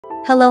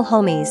Hello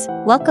homies,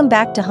 welcome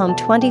back to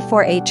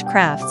Home24h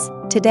Crafts.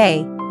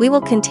 Today, we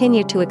will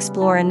continue to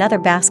explore another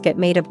basket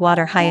made of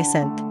water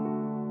hyacinth.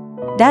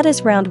 That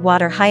is round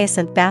water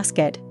hyacinth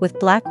basket with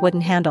black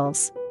wooden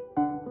handles.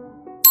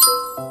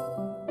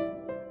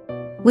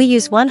 We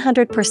use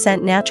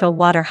 100% natural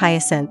water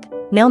hyacinth,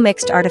 no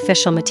mixed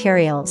artificial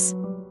materials.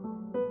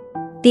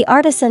 The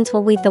artisans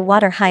will weave the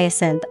water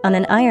hyacinth on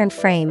an iron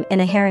frame in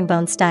a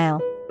herringbone style.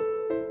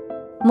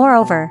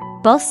 Moreover,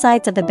 both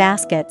sides of the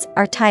baskets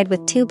are tied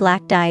with two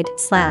black dyed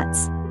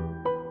slats.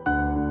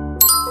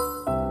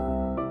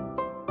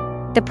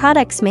 The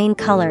product's main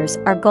colors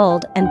are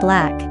gold and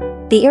black,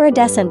 the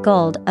iridescent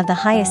gold of the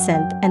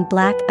hyacinth and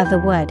black of the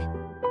wood.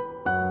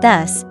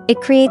 Thus,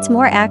 it creates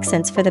more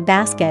accents for the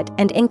basket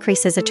and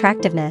increases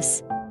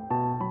attractiveness.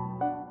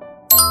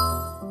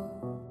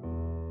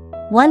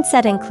 One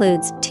set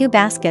includes two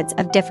baskets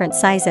of different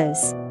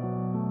sizes.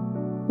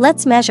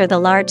 Let's measure the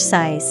large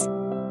size.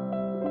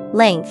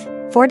 Length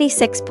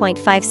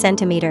 46.5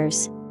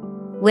 centimeters.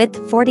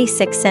 Width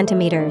 46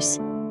 centimeters.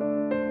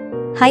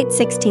 Height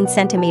 16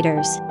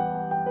 centimeters.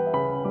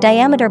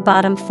 Diameter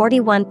bottom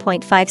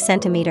 41.5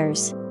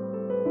 centimeters.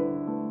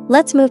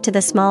 Let's move to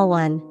the small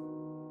one.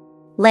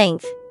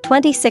 Length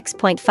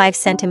 26.5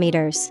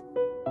 centimeters.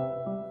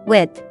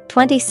 Width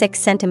 26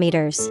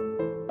 centimeters.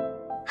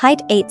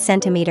 Height 8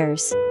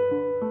 centimeters.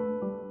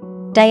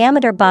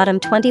 Diameter bottom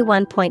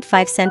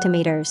 21.5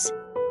 centimeters.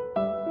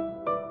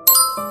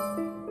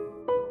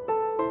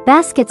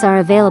 Baskets are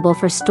available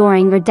for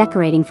storing or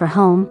decorating for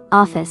home,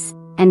 office,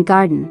 and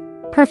garden.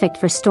 Perfect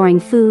for storing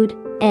food,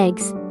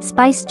 eggs,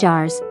 spice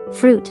jars,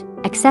 fruit,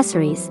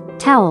 accessories,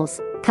 towels,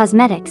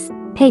 cosmetics,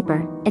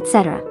 paper,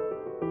 etc.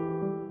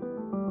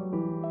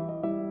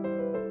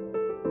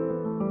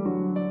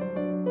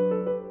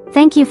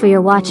 Thank you for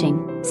your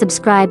watching.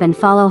 Subscribe and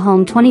follow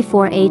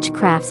Home24h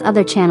Crafts'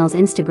 other channels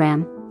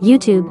Instagram,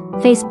 YouTube,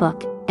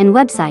 Facebook, and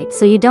website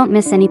so you don't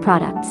miss any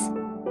products.